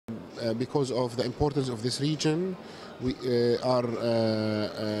because of the importance of this region, we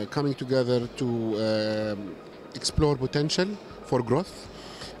are coming together to explore potential for growth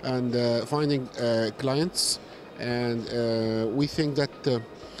and finding clients. And we think that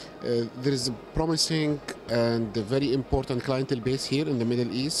there is a promising and a very important clientele base here in the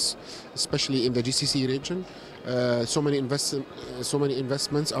Middle East, especially in the GCC region. So many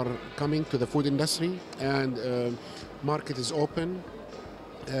investments are coming to the food industry, and market is open.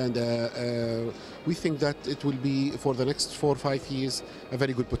 And we think that it will be, for the next 4 or 5 years, a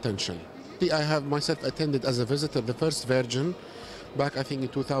very good potential. I have myself attended as a visitor the first Virgin back, I think, in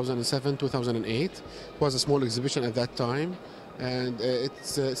 2007, 2008. It was a small exhibition at that time, and it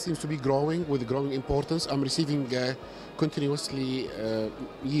seems to be growing with growing importance. I'm receiving continuously,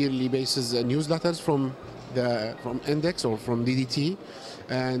 yearly basis newsletters from Index or from DDTE,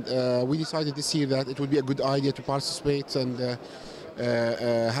 and we decided this year that it would be a good idea to participate and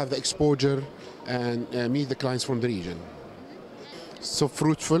have the exposure and meet the clients from the region. So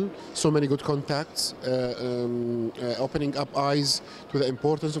fruitful, so many good contacts, opening up eyes to the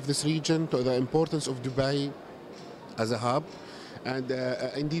importance of this region, to the importance of Dubai as a hub. And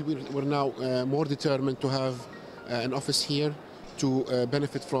indeed, we're now more determined to have an office here to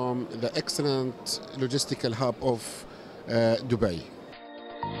benefit from the excellent logistical hub of Dubai.